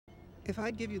If I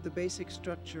give you the basic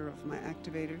structure of my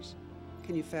activators,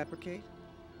 can you fabricate?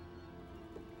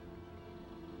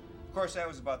 Of course, that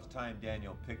was about the time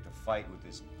Daniel picked a fight with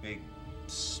this big,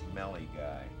 smelly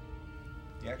guy.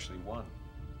 He actually won.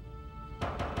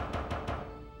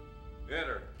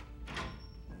 Enter.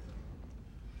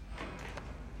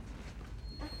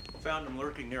 Found him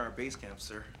lurking near our base camp,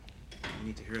 sir. You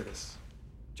need to hear this.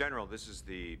 General, this is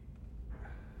the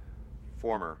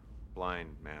former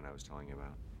blind man I was telling you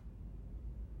about.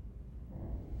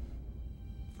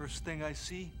 First thing I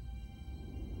see,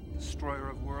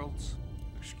 destroyer of worlds.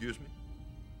 Excuse me?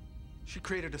 She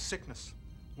created a sickness,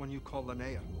 one you call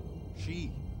Linnea.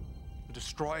 She, the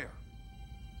destroyer.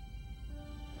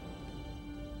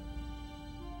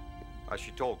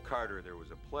 She told Carter there was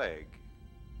a plague.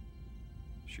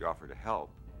 She offered to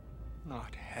help.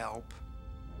 Not help.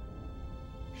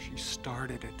 She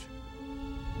started it.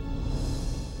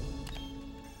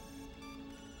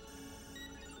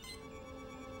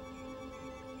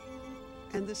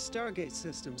 And this Stargate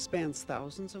system spans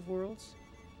thousands of worlds?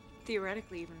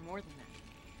 Theoretically, even more than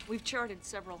that. We've charted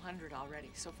several hundred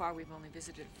already. So far, we've only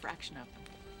visited a fraction of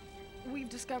them. We've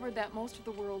discovered that most of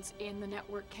the worlds in the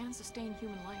network can sustain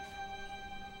human life.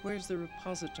 Where's the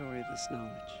repository of this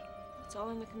knowledge? It's all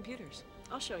in the computers.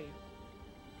 I'll show you.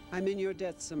 I'm in your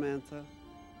debt, Samantha.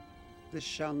 This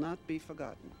shall not be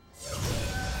forgotten.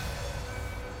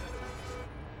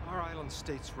 Our island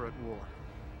states were at war.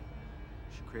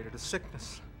 She created a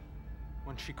sickness,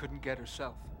 one she couldn't get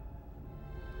herself.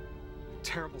 A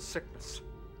terrible sickness.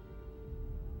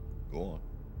 Go on.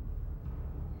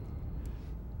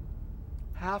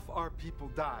 Half our people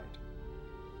died.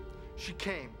 She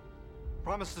came,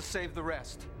 promised to save the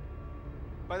rest.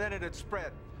 By then it had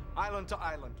spread, island to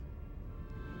island.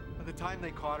 By the time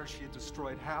they caught her, she had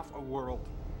destroyed half a world.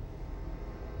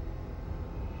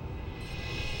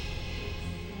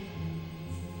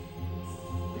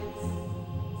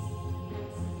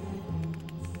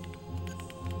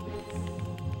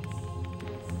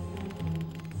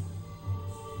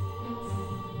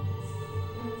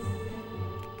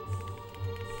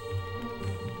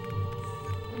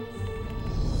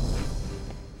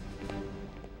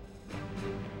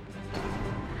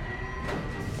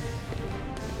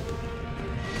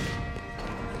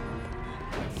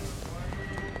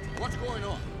 What's going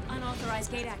on?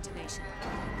 Unauthorized gate activation.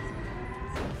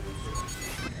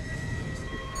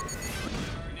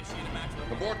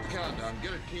 Abort the countdown.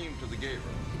 Get a team to the gate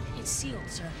room. It's sealed,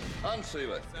 sir.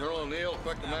 Unseal it. Colonel O'Neill,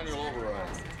 effect the manual override.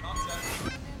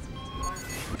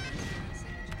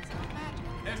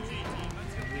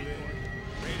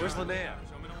 Where's Linnea?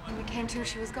 When we came to,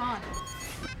 she was gone.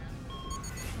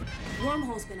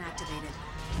 Wormhole's been activated.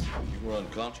 You were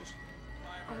unconscious.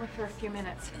 Only for a few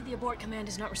minutes. The abort command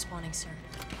is not responding, sir.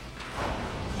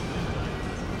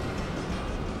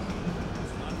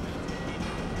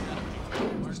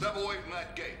 Step away from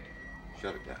that gate.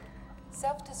 Shut it down.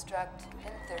 Self-destruct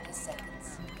in 30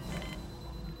 seconds.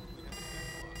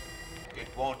 It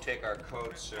won't take our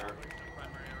code, sir.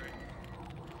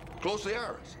 Close the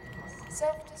arrows.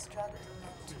 Self-destruct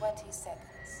in 20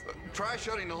 seconds. Try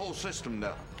shutting the whole system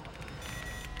down.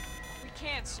 We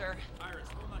can't, sir.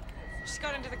 She's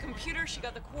got into the computer, she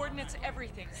got the coordinates,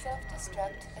 everything.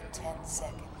 Self-destruct in 10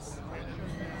 seconds.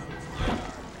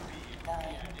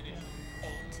 9,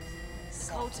 8,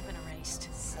 7, Codes have been erased.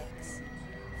 6,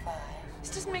 5,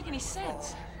 This doesn't make any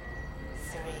sense.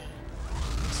 4, 3,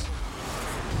 2,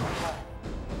 1.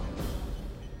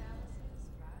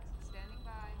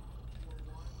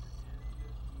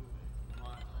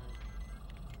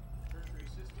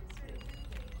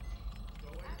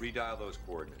 Redial those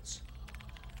coordinates.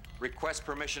 Request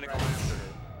permission to go after her.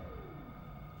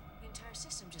 The entire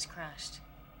system just crashed.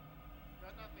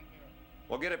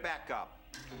 Well, get it back up.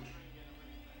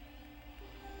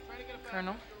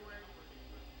 Colonel?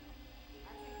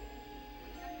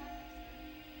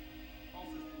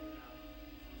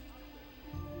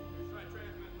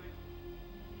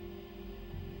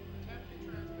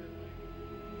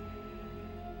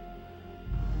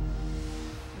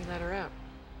 We let her out.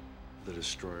 The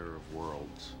destroyer of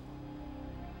worlds.